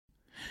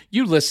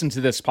You listen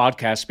to this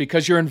podcast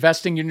because you're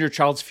investing in your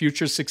child's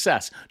future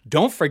success.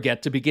 Don't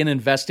forget to begin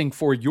investing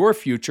for your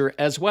future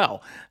as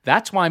well.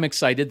 That's why I'm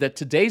excited that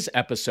today's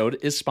episode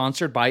is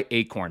sponsored by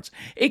Acorns.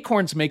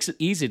 Acorns makes it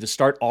easy to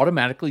start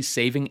automatically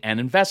saving and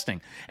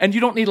investing. And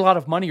you don't need a lot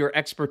of money or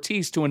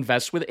expertise to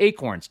invest with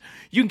Acorns.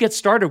 You can get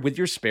started with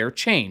your spare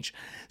change.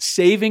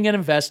 Saving and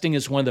investing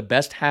is one of the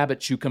best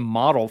habits you can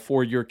model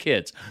for your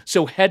kids.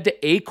 So head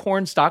to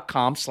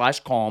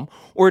acorns.com/calm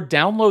or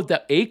download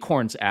the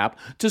Acorns app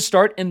to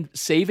start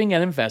saving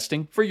and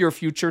investing for your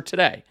future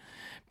today.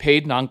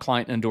 Paid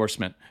non-client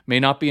endorsement. May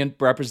not be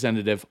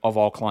representative of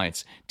all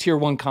clients. Tier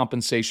 1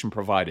 compensation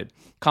provided.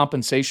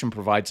 Compensation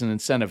provides an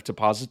incentive to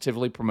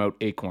positively promote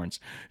Acorns.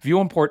 View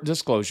important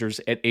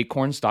disclosures at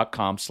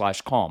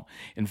acorns.com/calm.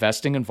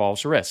 Investing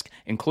involves risk,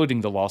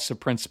 including the loss of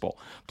principal.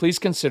 Please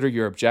consider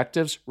your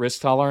objectives,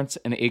 risk tolerance,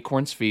 and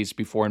Acorns fees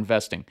before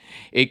investing.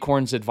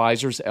 Acorns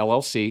Advisors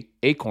LLC,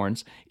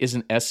 Acorns, is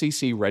an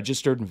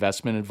SEC-registered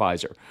investment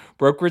advisor.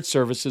 Brokerage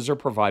services are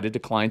provided to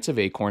clients of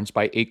Acorns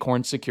by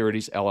Acorns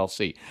Securities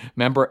LLC.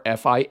 Member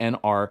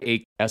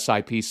FINRA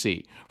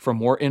SIPC. For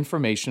more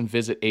information,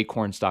 visit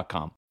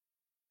acorns.com.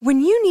 When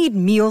you need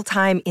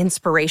mealtime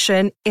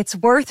inspiration, it's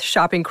worth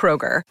shopping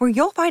Kroger, where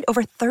you'll find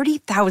over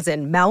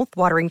 30,000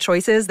 mouth-watering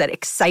choices that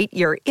excite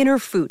your inner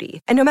foodie.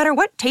 And no matter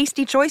what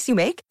tasty choice you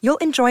make, you'll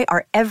enjoy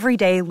our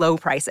everyday low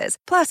prices,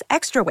 plus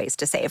extra ways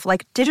to save,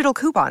 like digital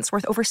coupons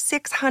worth over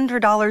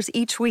 $600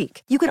 each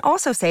week. You can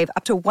also save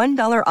up to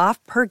 $1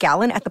 off per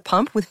gallon at the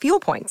pump with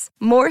fuel points.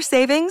 More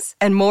savings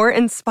and more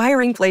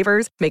inspiring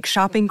flavors make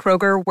shopping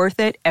Kroger worth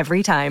it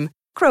every time.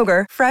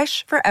 Kroger,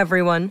 fresh for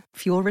everyone.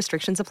 Fuel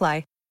restrictions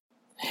apply.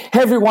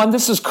 Hey everyone,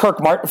 this is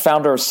Kirk Martin,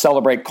 founder of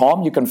Celebrate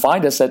Calm. You can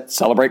find us at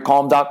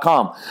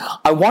celebratecalm.com.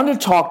 I want to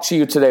talk to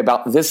you today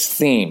about this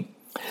theme.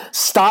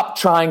 Stop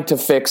trying to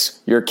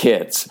fix your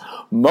kids.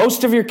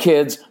 Most of your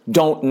kids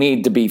don't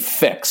need to be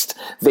fixed.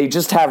 They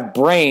just have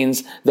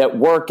brains that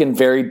work in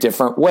very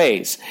different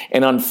ways.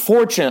 And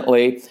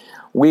unfortunately,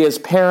 we as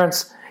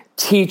parents,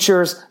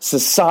 teachers,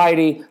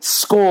 society,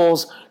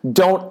 schools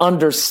don't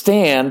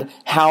understand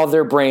how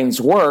their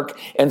brains work,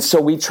 and so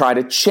we try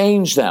to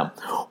change them.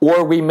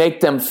 Or we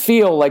make them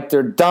feel like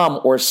they're dumb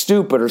or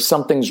stupid or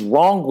something's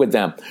wrong with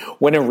them,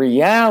 when in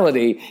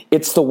reality,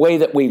 it's the way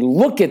that we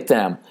look at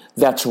them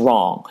that's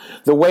wrong.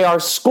 The way our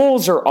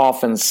schools are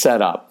often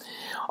set up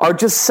are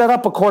just set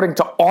up according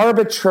to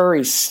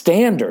arbitrary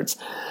standards.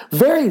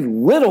 Very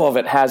little of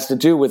it has to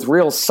do with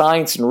real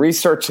science and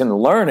research and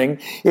learning.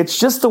 It's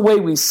just the way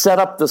we set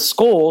up the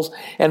schools,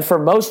 and for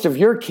most of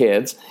your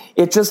kids,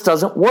 it just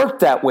doesn't work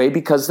that way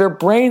because their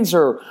brains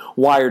are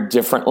wired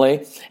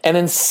differently. And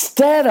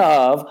instead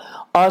of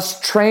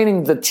us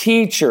training the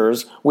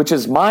teachers, which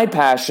is my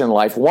passion in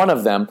life, one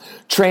of them,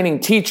 training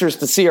teachers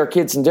to see our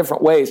kids in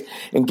different ways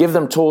and give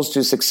them tools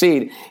to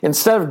succeed,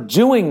 instead of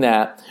doing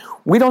that,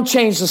 we don't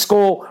change the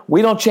school,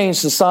 we don't change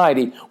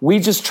society, we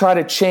just try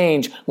to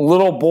change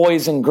little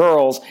boys and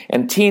girls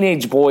and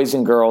teenage boys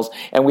and girls,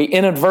 and we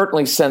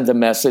inadvertently send the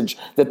message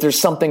that there's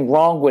something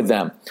wrong with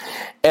them.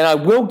 And I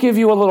will give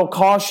you a little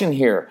caution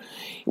here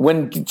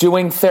when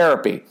doing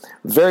therapy.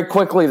 Very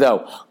quickly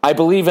though, I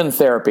believe in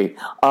therapy.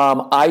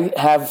 I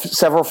have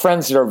several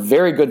friends that are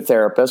very good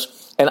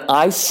therapists, and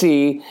I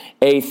see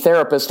a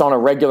therapist on a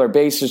regular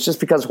basis just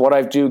because of what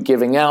I do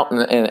giving out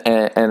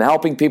and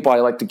helping people. I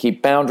like to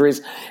keep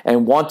boundaries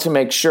and want to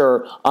make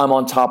sure I'm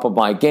on top of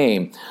my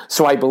game.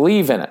 So I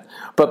believe in it.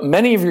 But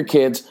many of your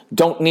kids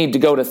don't need to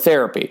go to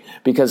therapy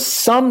because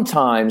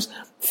sometimes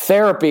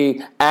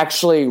therapy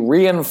actually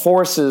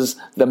reinforces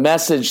the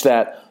message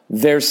that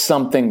there's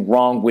something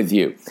wrong with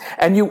you.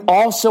 And you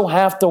also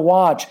have to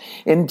watch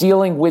in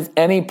dealing with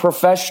any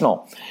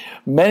professional.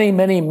 Many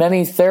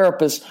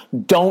therapists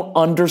don't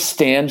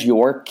understand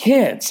your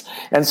kids.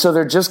 And so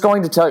they're just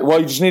going to tell you, well,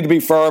 you just need to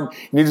be firm,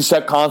 you need to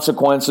set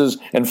consequences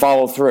and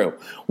follow through.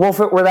 Well, if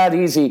it were that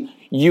easy,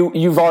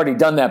 you've already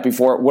done that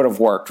before, it would have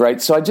worked,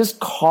 right? So I just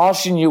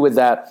caution you with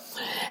that.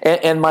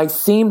 And my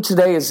theme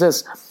today is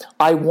this.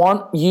 I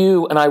want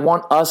you and I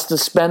want us to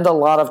spend a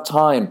lot of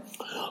time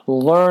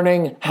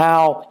learning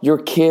how your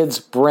kids'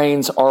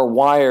 brains are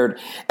wired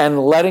and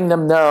letting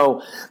them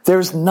know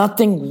there's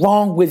nothing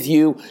wrong with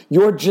you.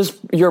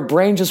 Your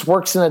brain just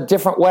works in a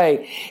different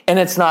way, and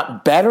it's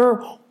not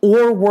better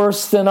or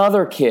worse than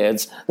other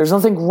kids. There's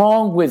nothing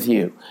wrong with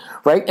you,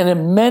 right? And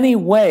in many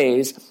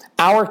ways,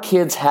 our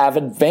kids have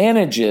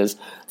advantages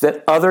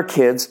that other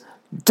kids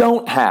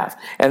don't have.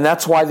 And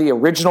that's why the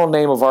original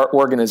name of our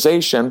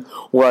organization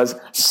was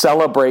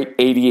Celebrate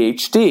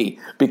ADHD,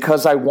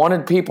 because I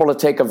wanted people to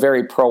take a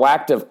very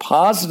proactive,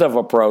 positive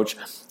approach,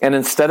 and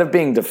instead of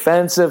being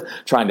defensive,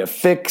 trying to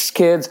fix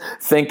kids,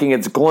 thinking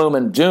it's gloom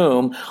and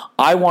doom,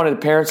 I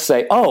wanted parents to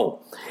say, oh,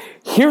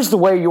 here's the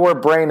way your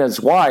brain is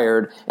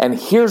wired, and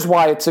here's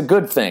why it's a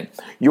good thing.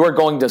 You are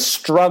going to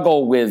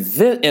struggle with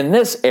this, in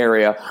this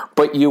area,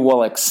 but you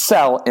will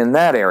excel in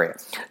that area.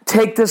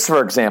 Take this,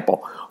 for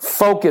example.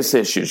 Focus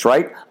issues,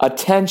 right?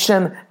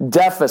 Attention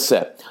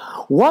deficit.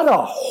 What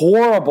a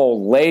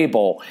horrible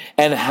label,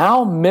 and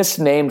how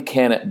misnamed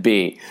can it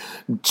be?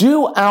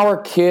 Do our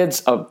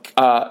kids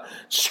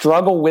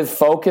struggle with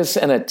focus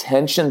and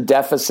attention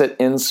deficit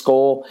in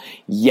school?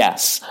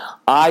 Yes,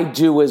 I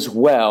do as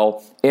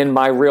well in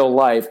my real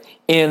life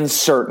in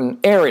certain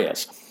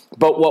areas.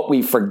 But what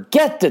we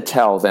forget to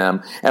tell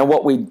them and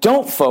what we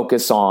don't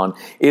focus on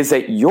is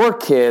that your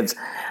kids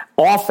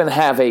often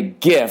have a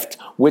gift,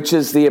 which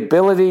is the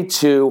ability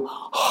to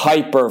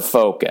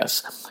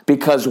hyper-focus.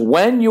 Because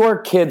when your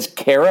kids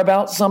care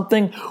about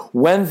something,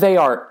 when they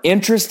are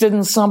interested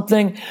in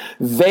something,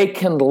 they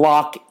can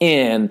lock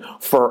in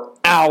for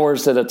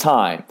hours at a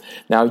time.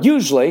 Now,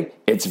 usually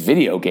it's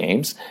video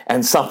games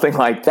and something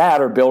like that,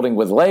 or building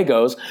with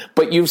Legos,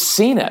 but you've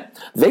seen it.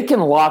 They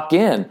can lock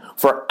in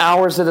for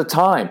hours at a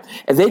time,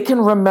 and they can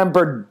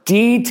remember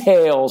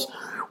details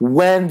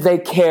when they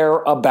care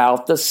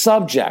about the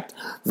subject.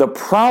 The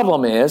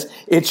problem is,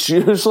 it's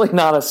usually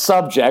not a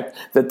subject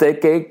that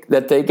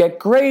they get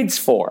grades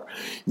for.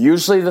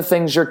 Usually the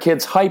things your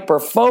kids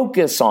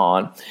hyper-focus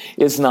on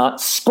is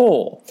not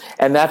school.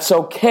 And that's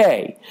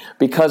okay,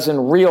 because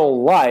in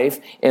real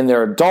life, in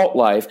their adult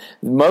life,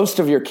 most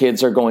of your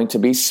kids are going to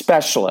be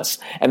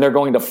specialists, and they're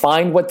going to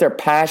find what they're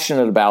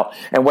passionate about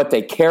and what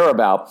they care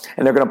about,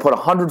 and they're going to put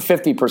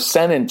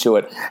 150% into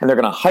it, and they're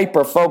going to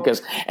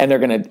hyper-focus, and they're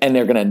going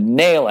to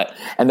nail it,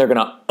 and they're going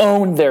to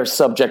own their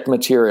subject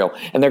material,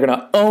 and they're going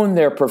to own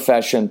their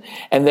profession,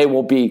 and they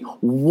will be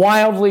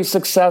wildly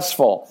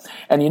successful.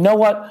 And you know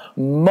what?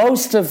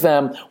 Most of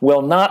them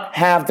will not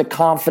have the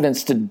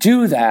confidence to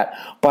do that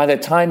by the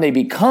time they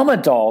become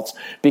adults,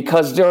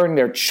 because during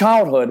their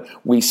childhood,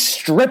 we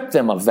strip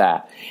them of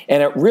that.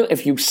 And it really,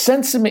 if you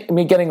sense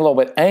me getting a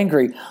little bit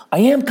angry, I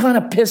am kind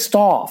of pissed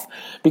off,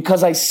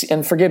 because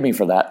and forgive me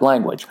for that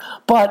language,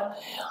 but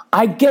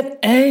I get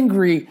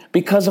angry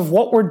because of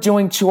what we're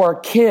doing to our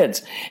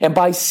kids. And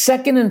by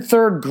second and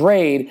third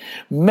grade,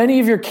 many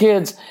of your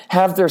kids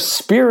have their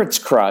spirits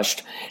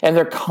crushed and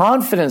their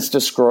confidence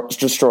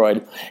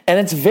destroyed. And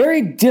it's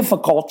very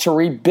difficult to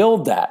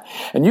rebuild that.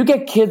 And you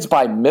get kids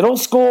by middle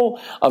school,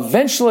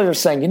 eventually they're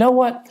saying, you know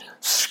what?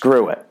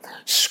 Screw it.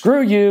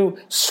 Screw you,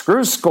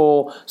 screw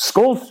school,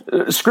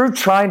 screw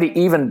trying to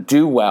even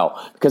do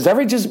well, because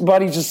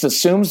everybody just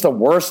assumes the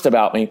worst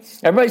about me.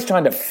 Everybody's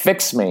trying to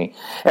fix me.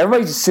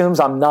 Everybody assumes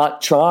I'm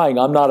not trying,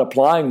 I'm not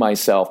applying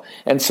myself,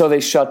 and so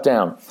they shut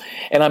down.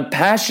 And I'm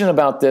passionate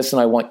about this,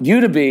 and I want you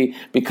to be,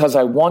 because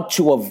I want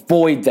to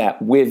avoid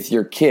that with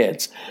your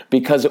kids,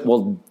 because it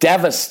will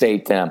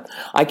devastate them.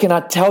 I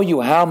cannot tell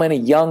you how many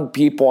young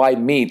people I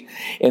meet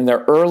in their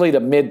early to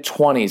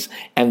mid-20s,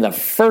 and the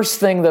first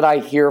thing that I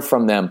hear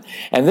from them,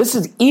 and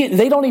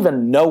they don't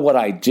even know what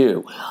I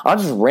do. I'll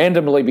just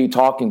randomly be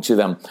talking to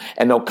them,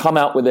 and they'll come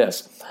out with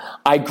this.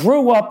 I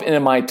grew up, and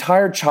in my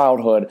entire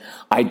childhood,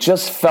 I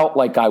just felt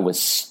like I was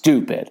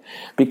stupid,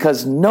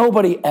 because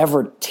nobody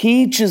ever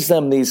teaches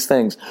them these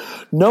things.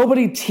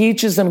 Nobody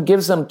teaches them,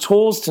 gives them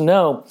tools to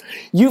know,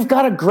 you've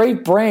got a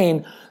great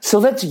brain, so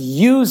let's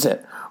use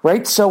it.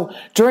 Right? So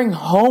during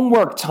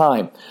homework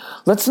time,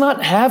 let's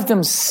not have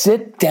them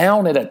sit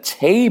down at a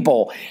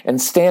table and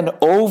stand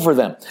over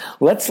them.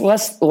 Let's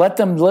let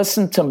them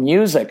listen to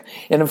music.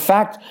 And in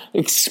fact,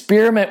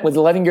 experiment with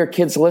letting your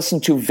kids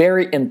listen to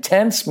very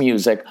intense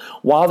music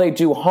while they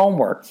do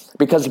homework,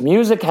 because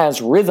music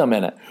has rhythm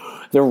in it.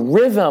 The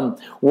rhythm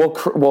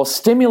will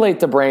stimulate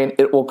the brain.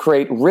 It will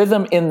create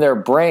rhythm in their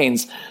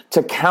brains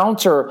to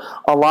counter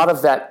a lot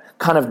of that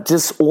kind of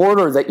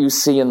disorder that you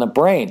see in the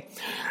brain.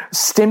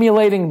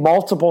 Stimulating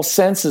multiple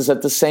senses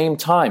at the same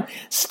time,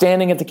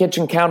 standing at the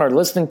kitchen counter,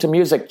 listening to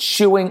music,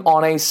 chewing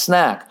on a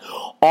snack,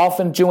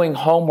 often doing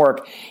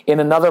homework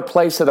in another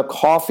place at a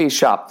coffee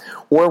shop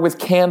or with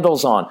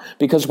candles on,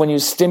 because when you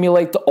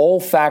stimulate the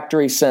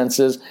olfactory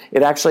senses,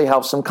 it actually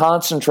helps them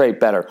concentrate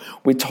better.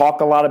 We talk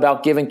a lot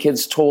about giving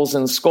kids tools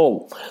in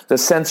school, the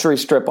sensory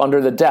strip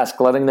under the desk,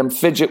 letting them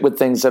fidget with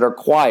things that are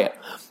quiet.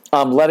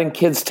 Letting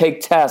kids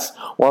take tests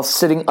while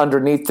sitting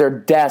underneath their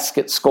desk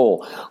at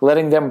school,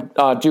 letting them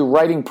do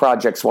writing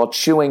projects while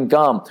chewing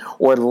gum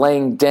or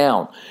laying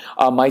down.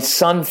 My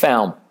son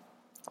found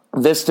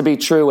this to be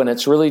true, and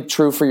it's really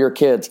true for your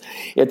kids.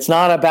 It's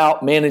not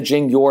about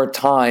managing your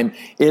time.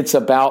 It's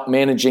about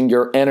managing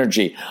your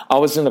energy. I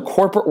was in the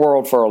corporate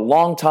world for a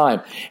long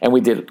time, and we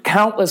did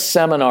countless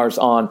seminars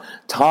on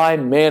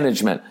time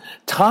management.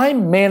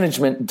 Time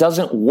management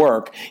doesn't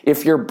work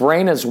if your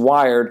brain is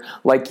wired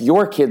like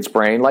your kid's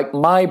brain, like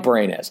my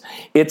brain is.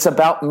 It's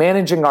about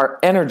managing our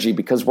energy,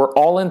 because we're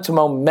all into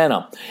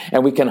momentum,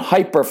 and we can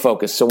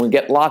hyper-focus. So when we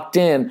get locked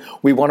in,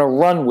 we want to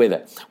run with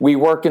it. We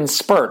work in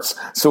spurts,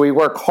 so we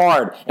work hard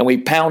and we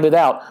pound it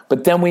out,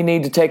 but then we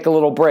need to take a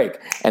little break,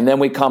 and then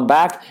we come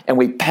back and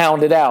we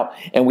pound it out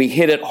and we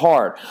hit it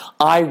hard.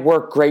 I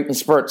work great in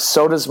spurts,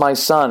 so does my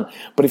son,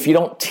 but if you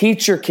don't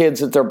teach your kids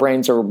that their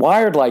brains are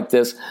wired like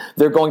this,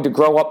 they're going to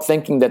grow up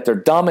thinking that they're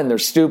dumb and they're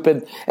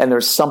stupid and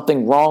there's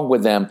something wrong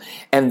with them,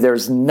 and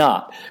there's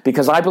not,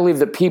 because I believe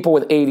that people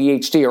with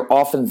ADHD are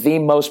often the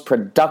most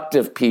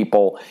productive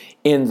people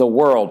in the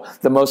world,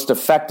 the most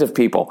effective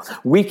people.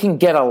 We can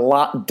get a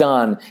lot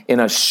done in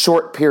a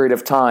short period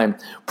of time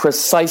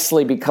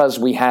precisely because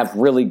we have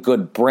really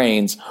good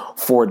brains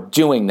for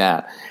doing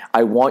that.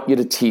 I want you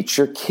to teach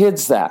your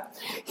kids that.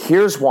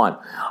 Here's one.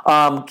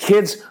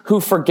 Kids who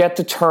forget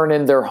to turn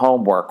in their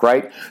homework,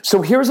 right?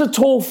 So here's a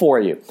tool for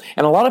you.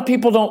 And a lot of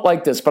people don't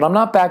like this, but I'm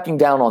not backing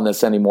down on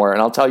this anymore,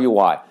 and I'll tell you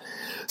why.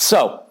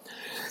 So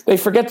they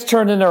forget to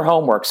turn in their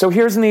homework. So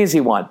here's an easy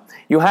one.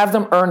 You have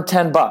them earn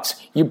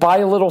 $10. You buy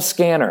a little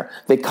scanner.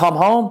 They come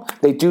home,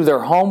 they do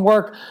their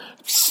homework,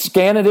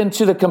 scan it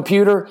into the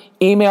computer,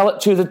 email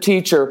it to the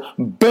teacher.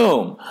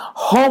 Boom.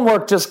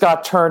 Homework just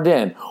got turned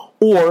in.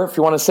 Or if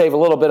you want to save a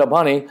little bit of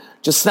money,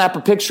 just snap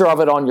a picture of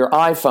it on your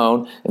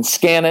iPhone and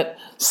scan it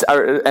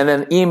and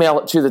then email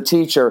it to the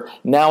teacher.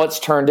 Now it's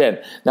turned in.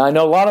 Now I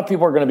know a lot of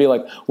people are going to be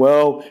like,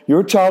 well,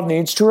 your child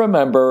needs to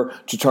remember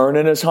to turn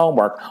in his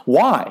homework.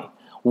 Why?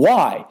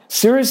 Why?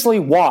 Seriously,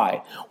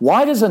 why?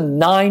 Why does a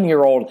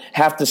 9-year-old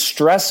have to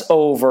stress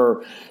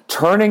over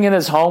turning in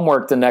his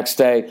homework the next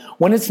day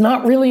when it's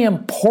not really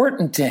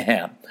important to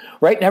him?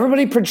 Right? And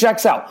everybody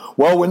projects out,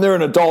 well, when they're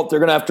an adult, they're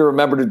going to have to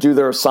remember to do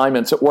their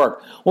assignments at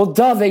work. Well,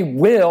 duh, they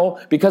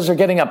will, because they're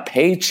getting a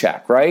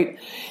paycheck, right?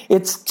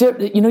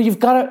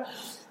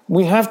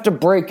 We have to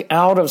break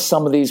out of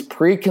some of these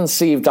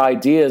preconceived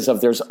ideas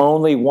of there's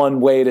only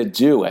one way to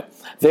do it.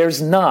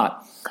 There's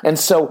not. And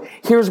so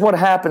here's what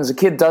happens. A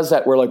kid does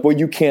that. We're like, well,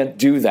 you can't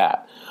do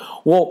that.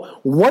 Well,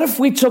 what if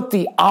we took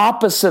the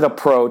opposite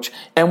approach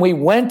and we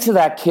went to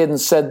that kid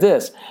and said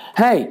this,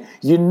 hey,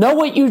 you know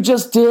what you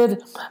just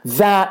did?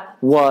 That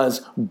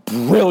was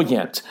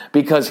brilliant,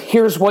 because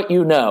here's what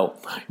you know.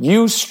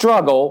 You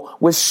struggle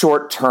with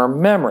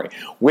short-term memory,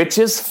 which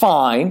is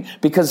fine,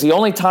 because the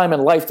only time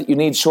in life that you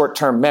need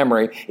short-term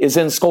memory is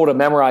in school to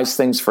memorize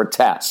things for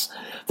tests.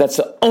 That's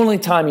the only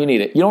time you need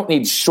it. You don't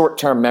need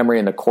short-term memory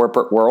in the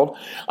corporate world.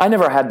 I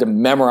never had to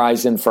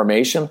memorize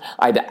information.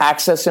 I had to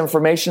access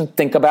information,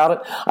 think about it.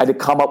 I had to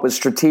come up with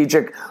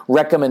strategic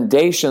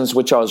recommendations,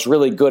 which I was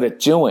really good at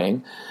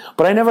doing.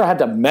 But I never had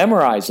to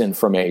memorize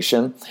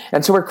information.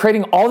 And so we're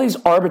creating all these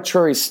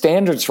arbitrary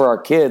standards for our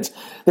kids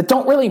that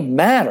don't really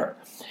matter.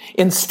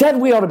 Instead,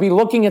 we ought to be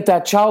looking at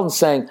that child and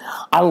saying,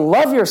 I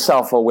love your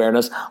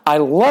self-awareness. I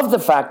love the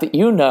fact that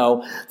you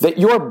know that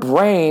your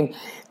brain,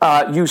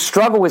 you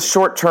struggle with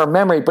short-term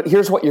memory, but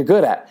here's what you're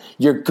good at.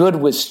 You're good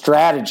with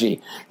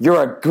strategy.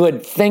 You're a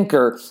good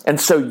thinker.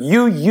 And so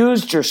you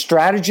used your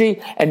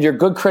strategy and your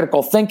good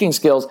critical thinking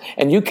skills,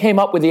 and you came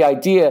up with the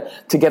idea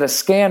to get a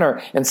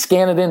scanner and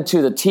scan it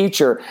into the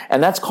teacher,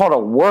 and that's called a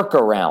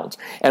workaround.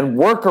 And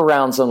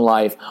workarounds in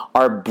life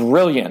are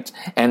brilliant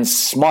and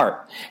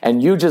smart,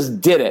 and you just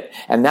did it.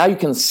 And now you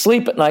can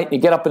sleep at night, and you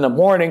get up in the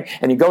morning,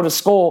 and you go to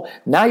school.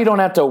 Now you don't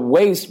have to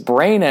waste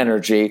brain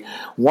energy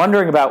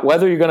wondering about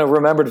whether you're going to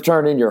remember to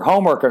turn in your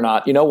homework or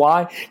not. You know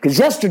why? Because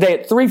yesterday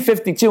at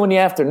 3:52 in the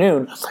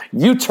afternoon,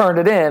 you turned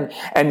it in,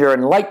 and your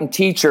enlightened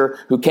teacher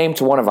who came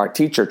to one of our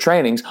teacher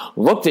trainings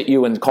looked at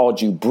you and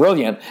called you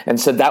brilliant and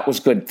said that was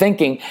good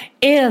thinking.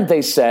 And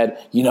they said,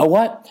 you know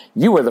what?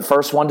 You were the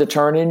first one to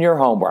turn in your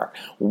homework.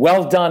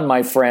 Well done,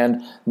 my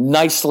friend.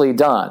 Nicely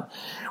done.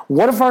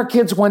 What if our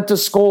kids went to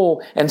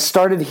school and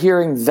started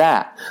hearing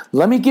that?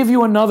 Let me give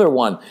you another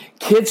one.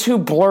 Kids who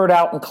blurt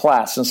out in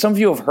class. And some of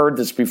you have heard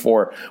this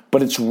before,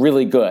 but it's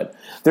really good.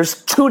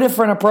 There's two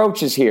different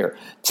approaches here.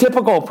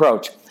 Typical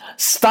approach.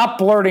 Stop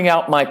blurting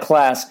out in my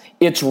class.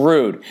 It's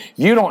rude.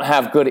 You don't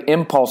have good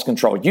impulse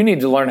control. You need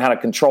to learn how to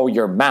control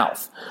your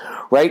mouth.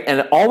 Right?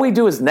 And all we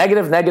do is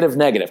negative, negative,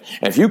 negative.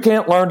 And if you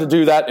can't learn to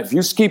do that, if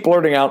you keep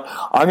blurting out,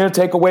 I'm going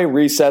to take away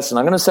recess and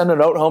I'm going to send a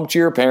note home to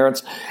your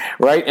parents,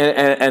 right?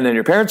 And then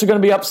your parents are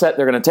going to be upset.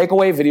 They're going to take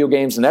away video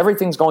games and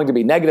everything's going to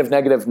be negative,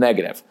 negative,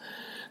 negative.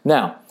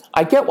 Now,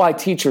 I get why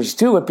teachers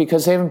do it,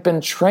 because they haven't been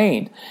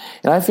trained.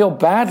 And I feel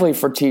badly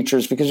for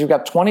teachers because you've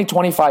got 20,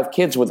 25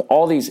 kids with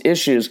all these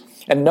issues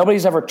and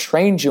nobody's ever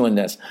trained you in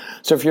this.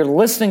 So if you're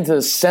listening to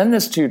this, send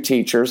this to your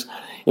teachers.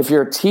 If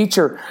you're a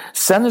teacher,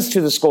 send this to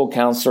the school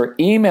counselor,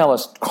 email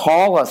us,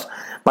 call us.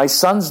 My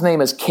son's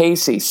name is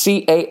Casey,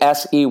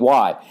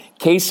 C-A-S-E-Y,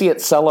 Casey at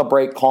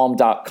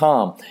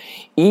celebratecalm.com.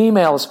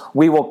 Email us.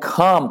 We will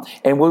come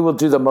and we will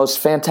do the most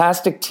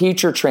fantastic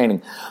teacher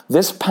training.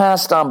 This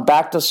past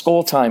back to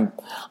school time,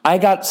 I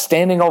got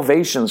standing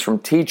ovations from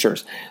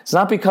teachers. It's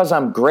not because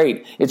I'm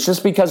great. It's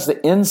just because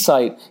the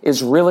insight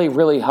is really,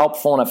 really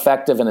helpful and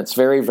effective, and it's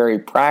very, very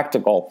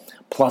practical.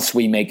 Plus,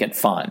 we make it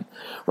fun,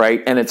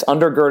 right? And it's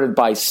undergirded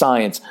by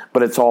science,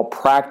 but it's all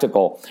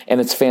practical. And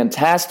it's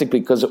fantastic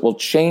because it will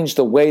change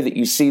the way that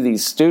you see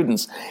these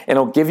students, and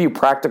it'll give you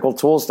practical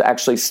tools to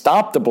actually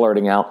stop the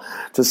blurting out,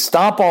 to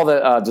stop all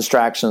the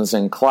distractions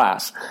in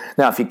class.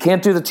 Now, if you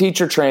can't do the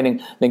teacher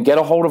training, then get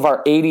a hold of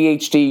our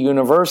ADHD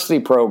University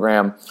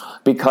program,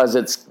 because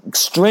it's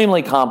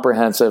extremely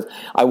comprehensive.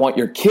 I want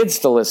your kids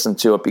to listen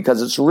to it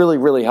because it's really,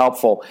 really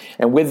helpful.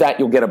 And with that,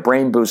 you'll get a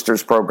Brain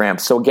Boosters program.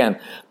 So again,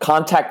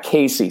 contact Casey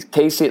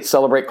Casey at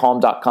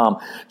celebratecalm.com.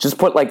 Just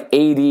put like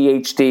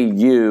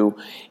ADHDU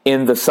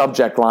in the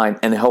subject line,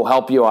 and he'll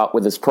help you out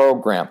with his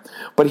program.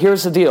 But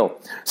here's the deal.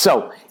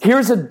 So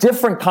here's a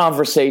different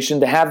conversation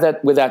to have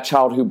that with that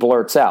child who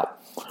blurts out.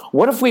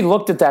 What if we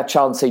looked at that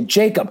child and say,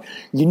 Jacob,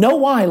 you know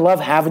why I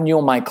love having you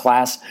in my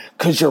class?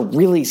 Because you're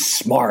really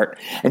smart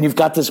and you've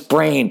got this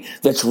brain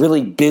that's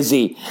really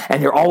busy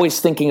and you're always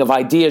thinking of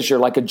ideas. You're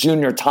like a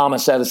junior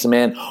Thomas Edison,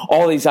 man,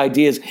 all these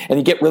ideas, and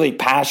you get really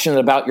passionate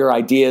about your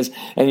ideas,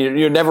 and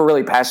you're never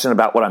really passionate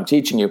about what I'm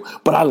teaching you.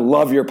 But I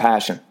love your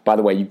passion. By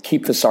the way, you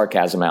keep the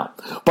sarcasm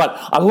out. But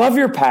I love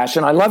your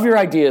passion. I love your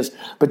ideas.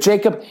 But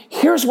Jacob,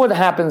 here's what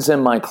happens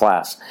in my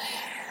class.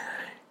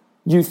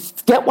 You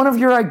get one of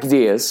your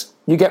ideas,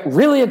 you get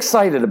really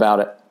excited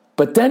about it,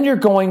 but then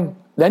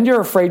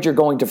you're afraid you're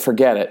going to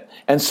forget it.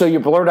 And so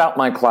you blurt out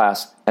my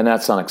class, and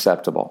that's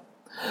unacceptable.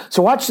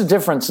 So watch the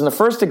difference. In the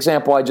first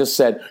example, I just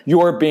said,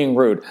 you're being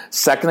rude.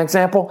 Second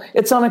example,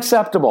 it's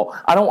unacceptable.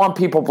 I don't want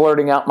people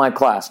blurting out my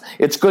class.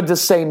 It's good to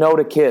say no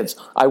to kids.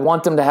 I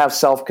want them to have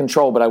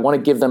self-control, but I want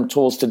to give them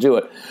tools to do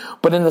it.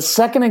 But in the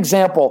second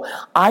example,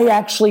 I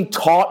actually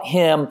taught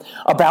him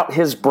about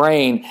his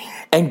brain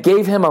and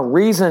gave him a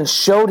reason,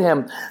 showed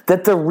him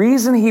that the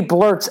reason he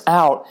blurts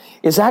out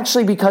is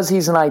actually because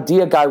he's an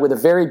idea guy with a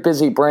very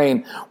busy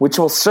brain, which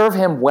will serve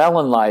him well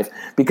in life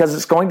because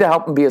it's going to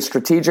help him be a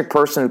strategic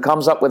person who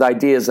comes up with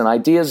ideas, and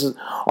ideas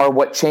are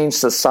what change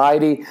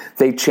society.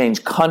 They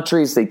change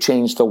countries, they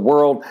change the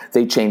world,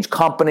 they change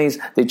companies,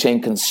 they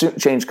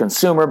change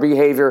consumer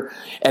behavior,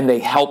 and they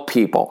help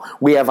people.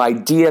 We have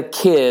idea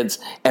kids,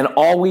 and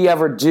all we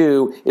ever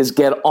do is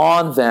get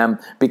on them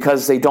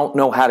because they don't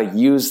know how to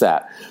use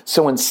that.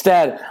 So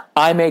instead,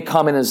 I may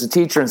come in as a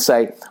teacher and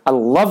say, I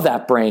love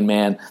that brain,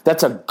 man.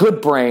 That's a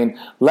good brain.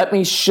 Let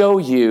me show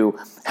you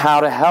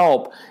how to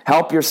help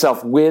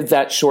yourself with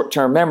that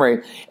short-term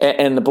memory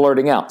and the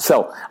blurting out.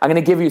 So I'm going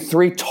to give you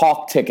 3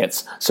 talk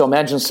tickets. So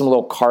imagine some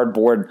little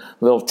cardboard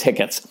little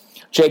tickets.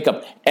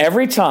 Jacob,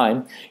 every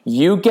time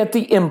you get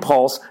the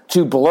impulse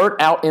to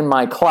blurt out in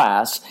my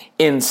class,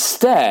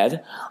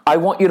 instead, I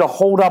want you to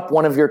hold up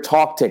one of your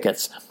talk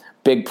tickets.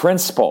 Big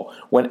principle.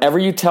 Whenever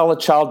you tell a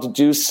child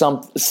to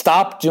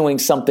stop doing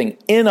something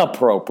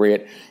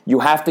inappropriate, you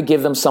have to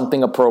give them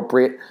something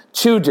appropriate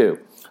to do.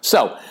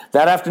 So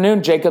that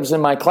afternoon, Jacob's in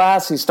my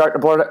class. He's starting to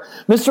blurt out,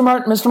 Mr.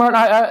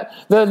 Martin,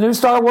 the new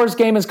Star Wars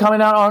game is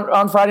coming out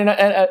on Friday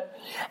night.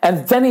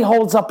 And then he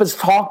holds up his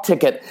talk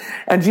ticket.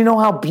 And do you know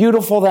how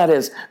beautiful that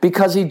is?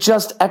 Because he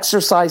just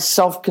exercised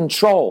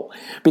self-control.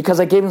 Because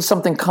I gave him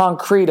something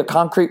concrete, a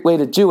concrete way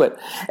to do it.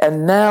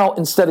 And now,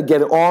 instead of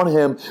getting on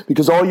him,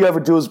 because all you ever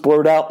do is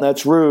blurt out and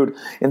that's rude,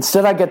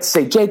 instead I get to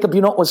say, Jacob,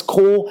 you know what was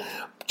cool?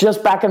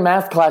 Just back in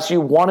math class,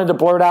 you wanted to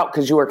blurt out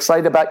because you were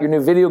excited about your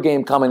new video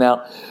game coming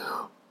out.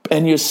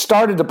 And you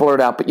started to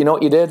blurt out, but you know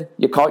what you did?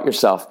 You caught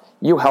yourself.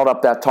 You held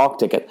up that talk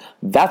ticket.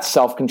 That's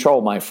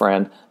self-control, my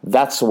friend.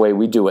 That's the way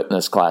we do it in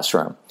this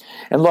classroom.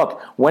 And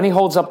look, when he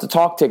holds up the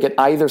talk ticket,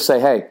 I either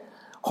say, hey,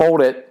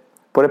 hold it,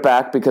 put it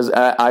back, because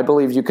I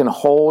believe you can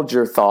hold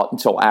your thought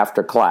until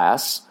after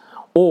class.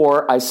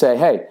 Or I say,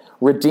 hey,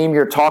 redeem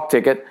your talk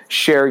ticket,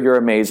 share your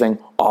amazing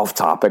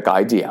off-topic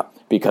idea,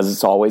 because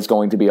it's always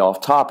going to be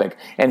off-topic.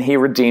 And he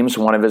redeems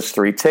one of his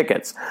 3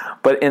 tickets.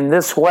 But in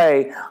this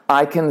way,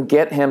 I can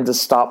get him to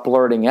stop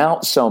blurting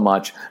out so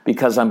much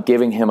because I'm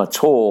giving him a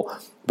tool.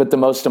 But the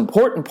most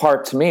important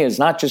part to me is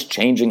not just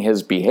changing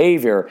his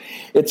behavior.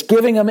 It's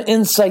giving him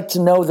insight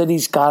to know that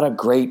he's got a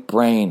great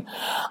brain.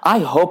 I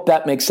hope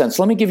that makes sense.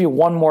 Let me give you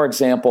one more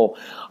example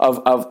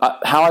of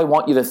how I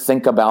want you to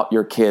think about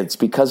your kids,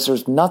 because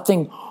there's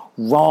nothing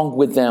wrong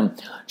with them.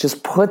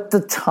 Just put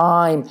the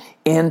time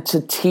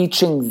into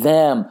teaching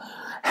them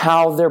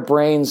how their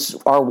brains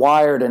are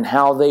wired and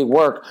how they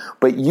work.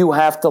 But you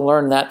have to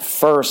learn that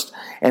first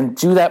and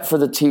do that for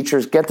the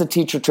teachers. Get the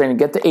teacher training,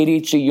 get the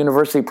ADHD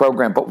University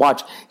program. But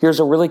watch,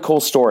 here's a really cool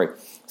story.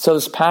 So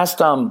this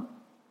past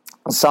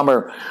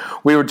summer,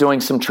 we were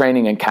doing some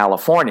training in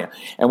California,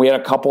 and we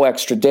had a couple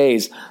extra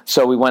days,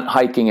 so we went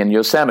hiking in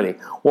Yosemite.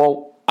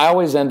 Well, I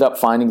always end up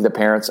finding the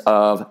parents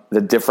of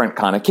the different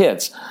kind of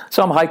kids.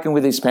 So I'm hiking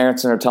with these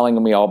parents, and they're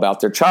telling me all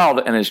about their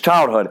child and his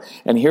childhood.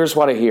 And here's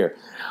what I hear.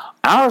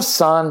 Our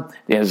son,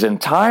 his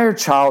entire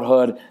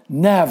childhood,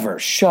 never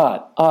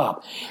shut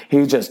up.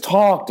 He just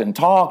talked and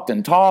talked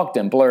and talked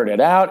and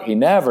blurted out. He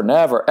never,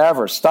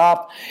 ever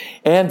stopped.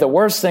 And the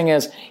worst thing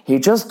is, he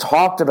just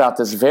talked about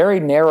this very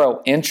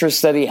narrow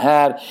interest that he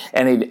had,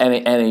 and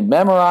he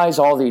memorized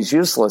all these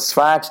useless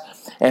facts.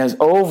 And it's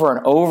over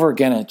and over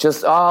again. It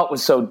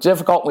was so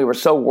difficult. We were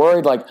so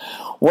worried, like,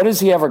 what is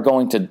he ever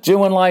going to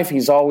do in life?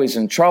 He's always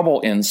in trouble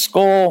in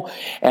school.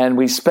 And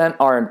we spent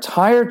our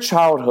entire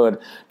childhood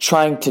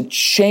trying to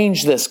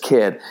change this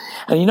kid.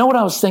 And you know what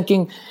I was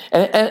thinking?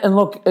 And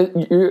look,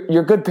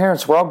 you're good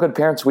parents. We're all good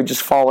parents. We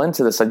just fall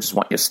into this. I just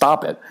want you to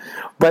stop it.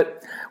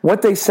 But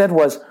what they said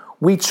was,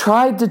 we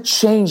tried to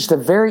change the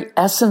very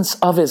essence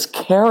of his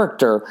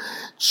character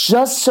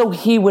just so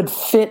he would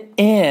fit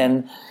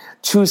in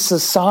to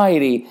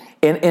society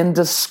and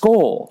into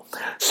school.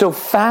 So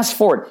fast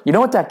forward. You know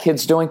what that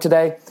kid's doing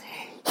today?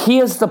 He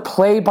is the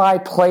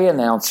play-by-play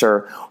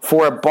announcer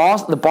for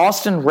the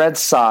Boston Red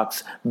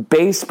Sox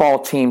baseball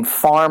team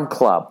farm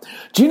club.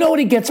 Do you know what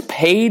he gets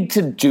paid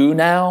to do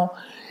now?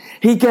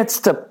 He gets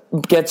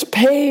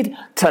paid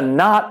to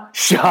not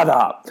shut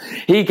up.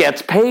 He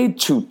gets paid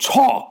to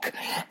talk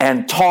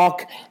and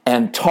talk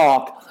and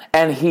talk,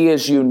 and he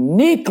is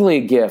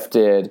uniquely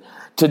gifted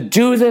to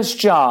do this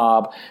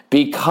job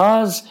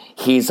because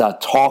he's a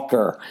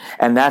talker,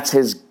 and that's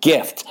his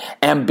gift,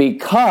 and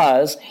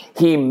because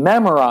he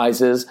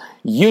memorizes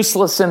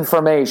useless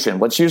information,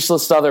 what's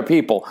useless to other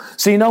people.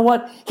 So you know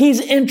what? He's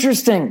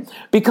interesting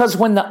because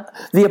when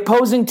the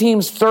opposing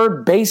team's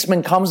third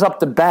baseman comes up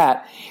to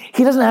bat,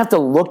 he doesn't have to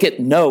look at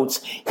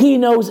notes. He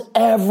knows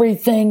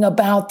everything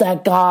about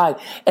that guy,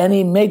 and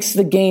he makes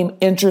the game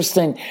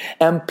interesting,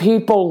 and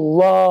people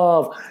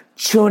love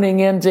tuning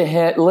in to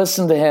him,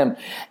 listen to him.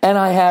 And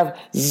I have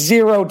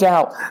zero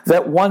doubt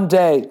that one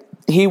day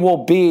he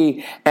will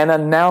be an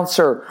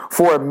announcer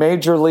for a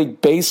Major League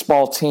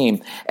Baseball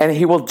team, and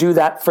he will do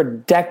that for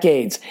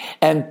decades.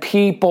 And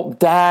people,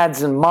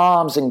 dads and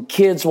moms and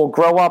kids will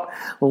grow up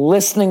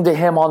listening to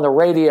him on the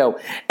radio,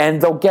 and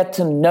they'll get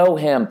to know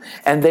him,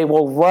 and they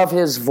will love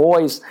his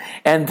voice,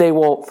 and they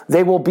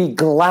will be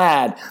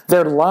glad.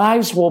 Their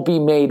lives will be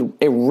made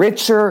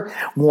richer,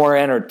 more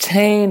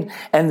entertained,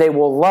 and they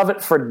will love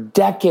it for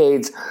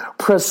decades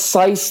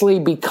precisely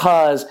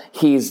because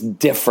he's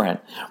different,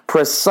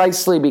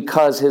 precisely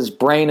because his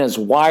brain is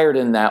wired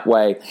in that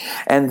way.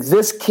 And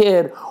this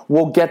kid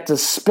will get to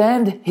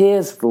spend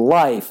his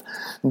life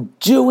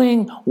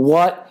doing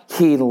what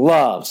he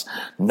loves,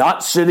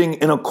 not sitting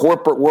in a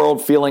corporate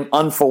world feeling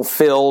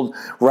unfulfilled,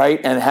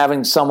 right? And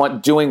having someone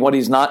doing what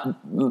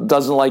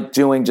doesn't like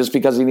doing just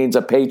because he needs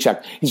a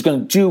paycheck. He's going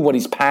to do what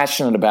he's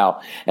passionate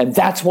about. And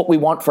that's what we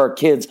want for our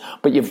kids,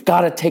 but you've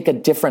got to take a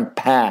different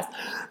path.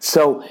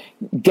 So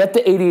get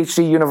the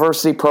ADHD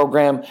University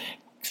program.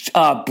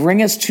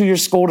 Bring us to your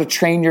school to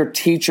train your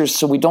teachers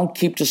so we don't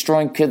keep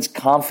destroying kids'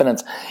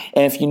 confidence.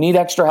 And if you need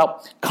extra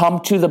help, come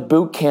to the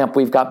boot camp.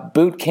 We've got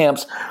boot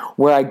camps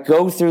where I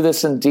go through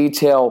this in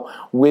detail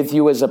with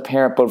you as a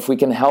parent. But if we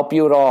can help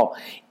you at all,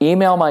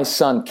 email my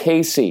son,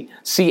 Casey,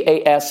 Casey,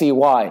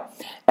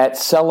 at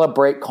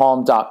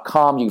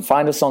celebratecalm.com. You can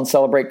find us on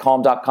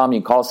celebratecalm.com. You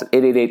can call us at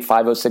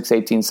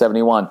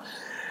 888-506-1871.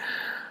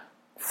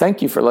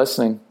 Thank you for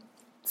listening.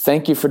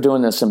 Thank you for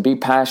doing this, and be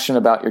passionate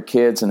about your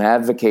kids and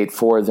advocate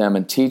for them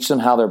and teach them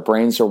how their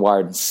brains are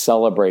wired and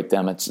celebrate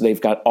them.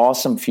 They've got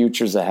awesome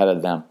futures ahead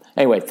of them.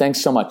 Anyway,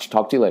 thanks so much.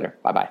 Talk to you later.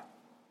 Bye-bye.